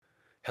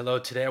Hello,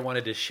 today I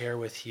wanted to share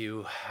with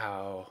you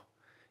how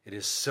it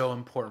is so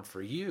important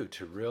for you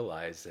to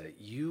realize that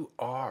you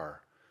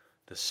are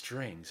the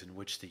strings in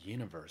which the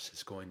universe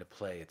is going to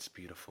play its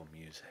beautiful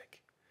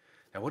music.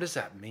 Now, what does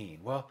that mean?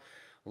 Well,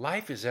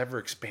 life is ever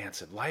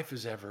expansive, life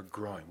is ever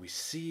growing. We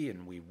see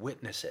and we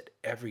witness it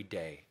every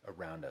day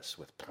around us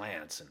with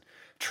plants and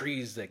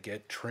trees that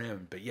get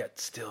trimmed, but yet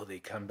still they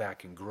come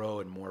back and grow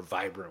in more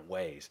vibrant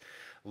ways.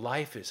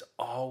 Life is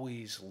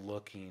always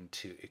looking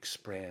to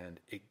expand,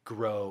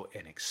 grow,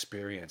 and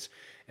experience.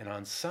 And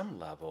on some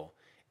level,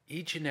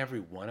 each and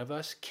every one of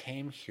us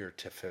came here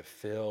to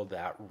fulfill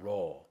that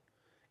role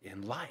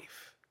in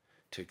life,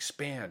 to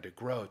expand, to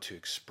grow, to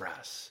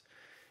express.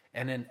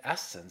 And in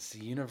essence,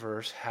 the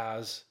universe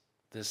has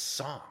this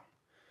song,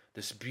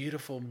 this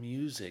beautiful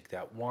music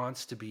that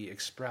wants to be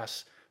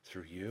expressed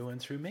through you and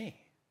through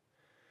me.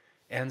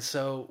 And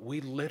so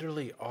we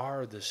literally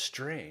are the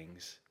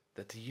strings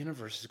that the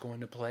universe is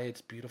going to play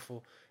its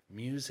beautiful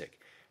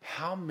music.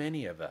 How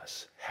many of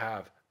us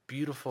have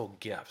beautiful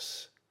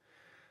gifts,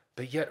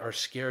 but yet are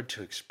scared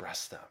to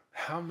express them?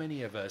 How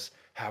many of us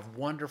have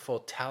wonderful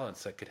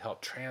talents that could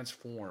help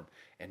transform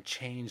and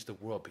change the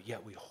world, but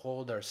yet we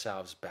hold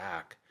ourselves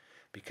back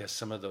because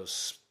some of those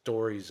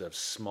stories of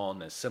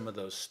smallness, some of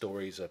those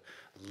stories of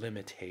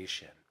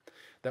limitation,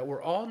 that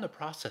we're all in the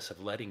process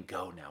of letting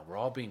go now. We're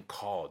all being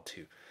called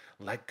to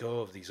let go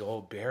of these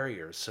old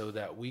barriers so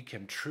that we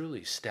can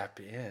truly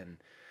step in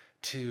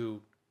to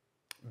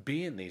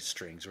being these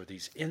strings or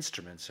these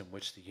instruments in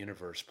which the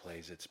universe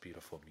plays its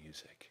beautiful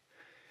music.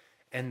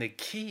 And the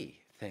key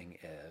thing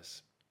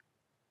is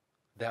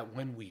that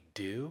when we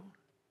do,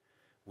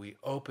 we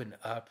open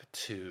up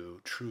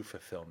to true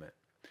fulfillment.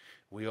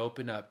 We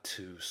open up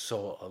to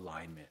soul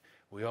alignment.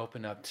 We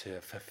open up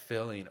to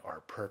fulfilling our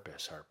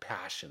purpose, our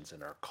passions,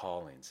 and our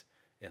callings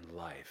in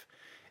life.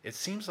 It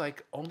seems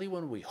like only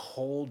when we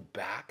hold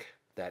back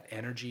that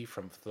energy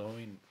from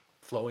flowing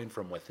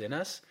from within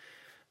us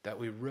that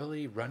we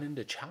really run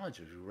into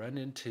challenges. We run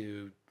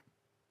into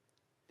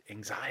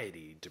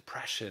anxiety,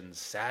 depression,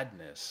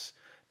 sadness,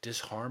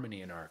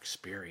 disharmony in our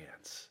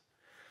experience.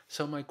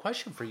 So my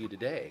question for you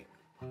today: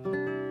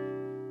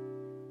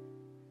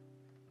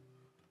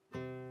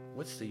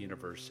 what's the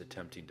universe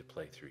attempting to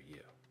play through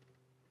you?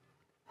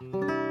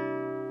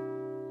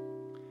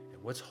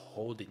 And what's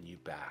holding you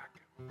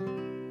back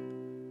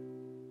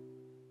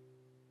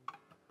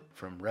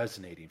from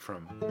resonating,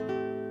 from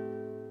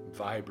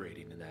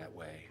vibrating in that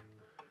way?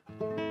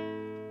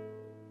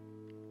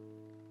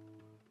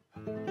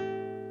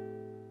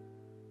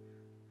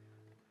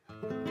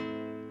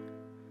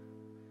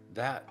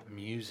 That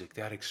music,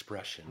 that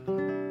expression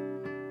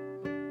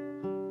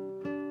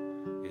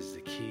is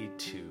the key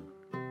to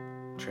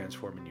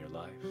transforming your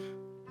life,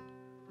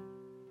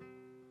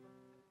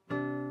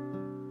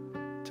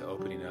 to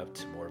opening up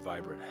to more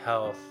vibrant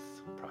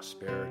health,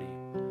 prosperity,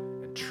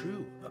 and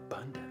true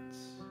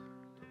abundance.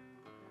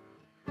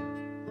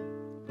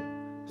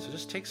 So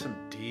just take some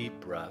deep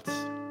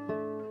breaths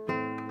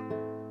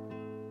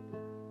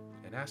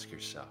and ask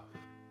yourself,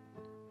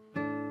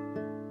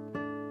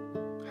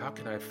 how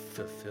can I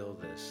fulfill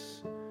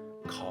this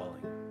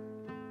calling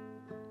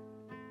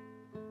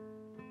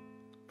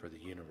for the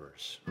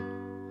universe?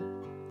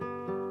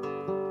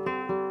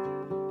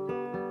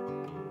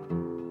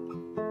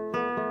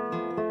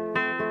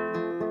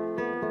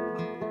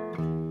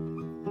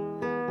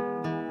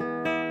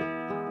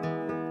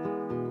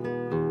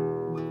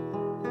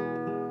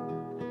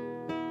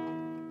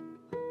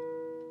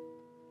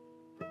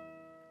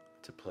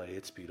 To play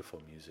its beautiful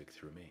music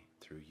through me,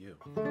 through you.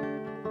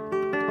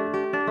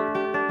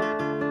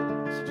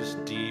 So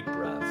just deep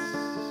breaths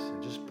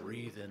and just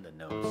breathe in the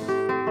notes.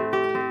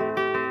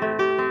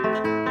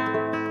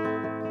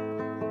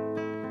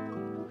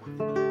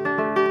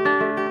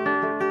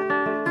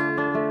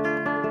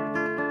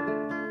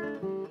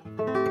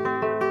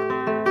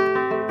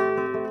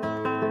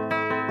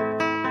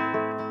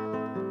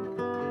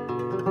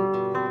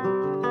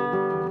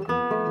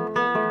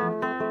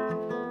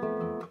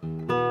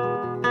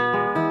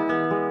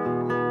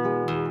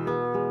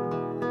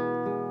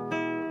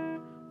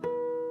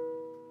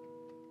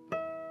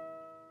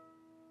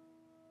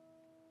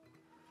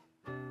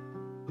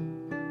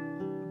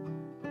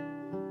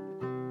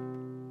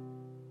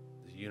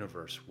 The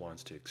universe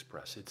wants to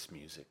express its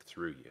music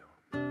through you.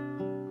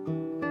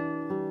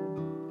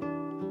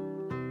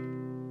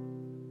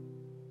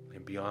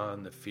 And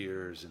beyond the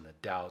fears and the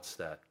doubts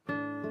that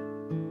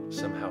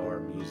somehow our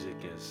music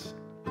is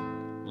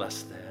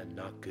less than,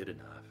 not good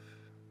enough,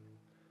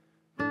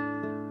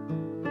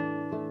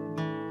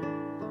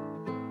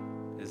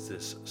 is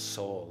this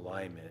soul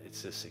alignment,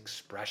 it's this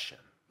expression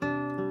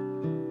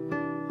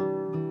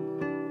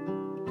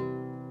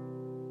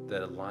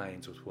that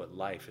aligns with what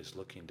life is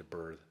looking to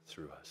birth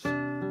through us.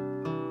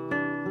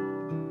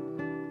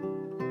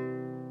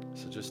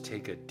 So just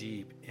take a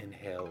deep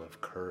inhale of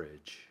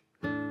courage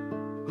and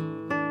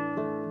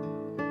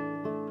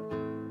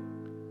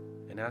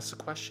ask the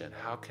question,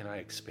 how can I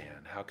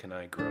expand? How can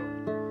I grow?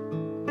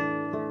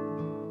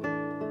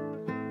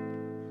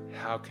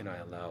 How how can I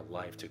allow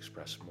life to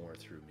express more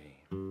through me?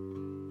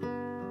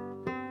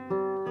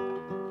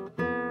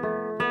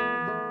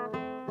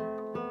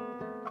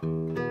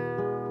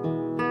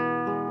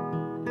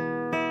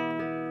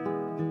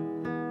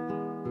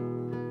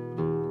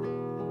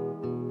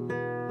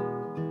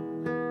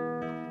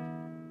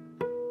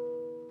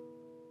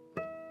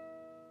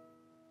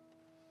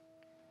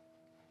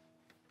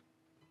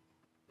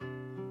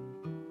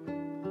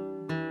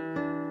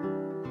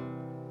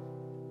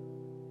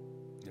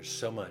 There's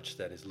so much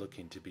that is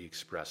looking to be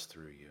expressed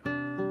through you.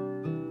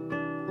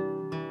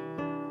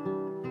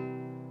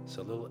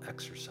 So a little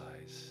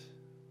exercise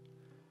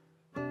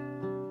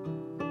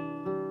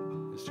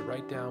is to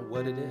write down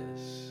what it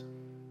is.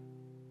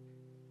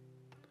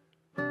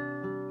 And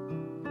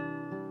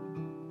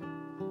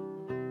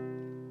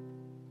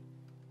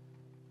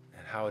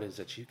how it is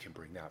that you can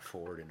bring that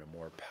forward in a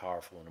more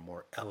powerful and a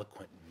more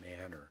eloquent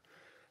manner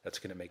that's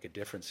going to make a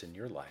difference in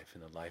your life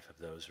and the life of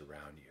those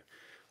around you.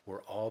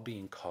 We're all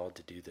being called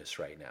to do this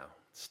right now.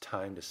 It's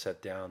time to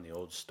set down the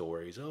old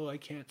stories. Oh, I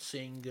can't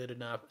sing good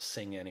enough.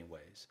 Sing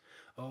anyways.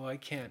 Oh, I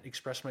can't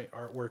express my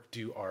artwork.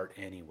 Do art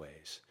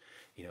anyways.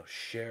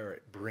 Share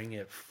it. Bring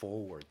it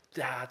forward.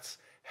 That's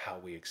how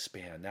we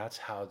expand. That's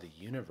how the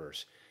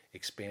universe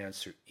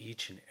expands through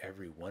each and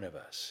every one of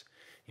us.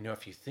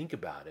 If you think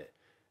about it,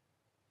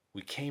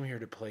 we came here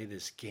to play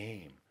this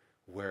game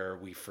where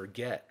we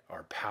forget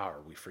our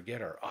power. We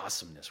forget our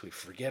awesomeness. We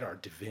forget our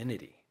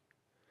divinity.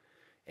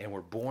 And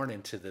we're born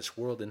into this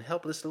world and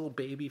helpless little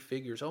baby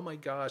figures. Oh my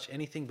gosh,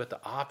 anything but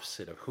the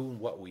opposite of who and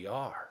what we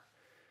are.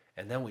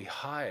 And then we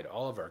hide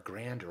all of our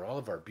grandeur, all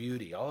of our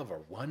beauty, all of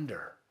our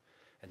wonder.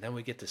 And then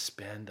we get to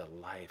spend a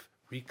life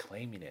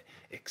reclaiming it,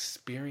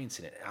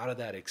 experiencing it. Out of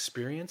that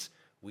experience,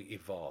 we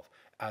evolve.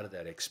 Out of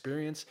that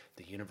experience,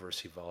 the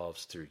universe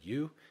evolves through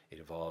you. It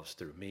evolves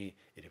through me.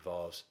 It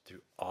evolves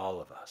through all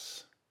of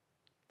us.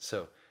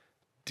 So,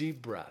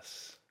 deep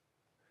breaths.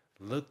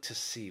 Look to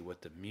see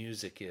what the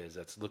music is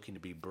that's looking to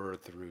be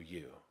birthed through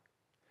you.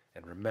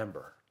 And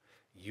remember,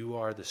 you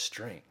are the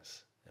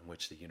strings in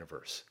which the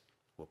universe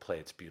will play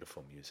its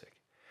beautiful music.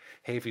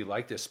 Hey, if you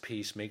like this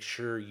piece, make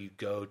sure you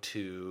go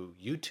to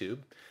YouTube,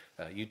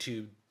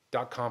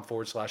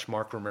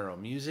 youtube.com/Mark Romero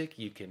Music.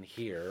 You can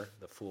hear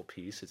the full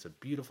piece. It's a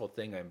beautiful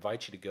thing. I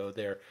invite you to go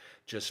there.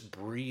 Just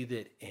breathe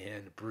it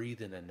in.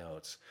 Breathe in the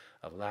notes.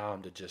 Allow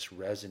them to just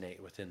resonate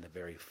within the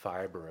very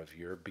fiber of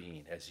your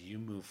being as you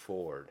move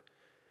forward,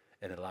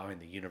 and allowing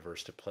the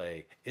universe to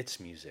play its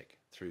music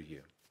through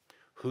you.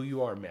 Who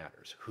you are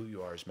matters. Who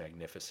you are is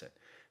magnificent.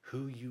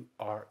 Who you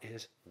are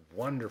is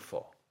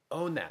wonderful.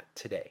 Own that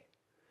today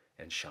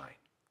and shine.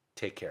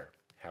 Take care.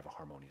 Have a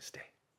harmonious day.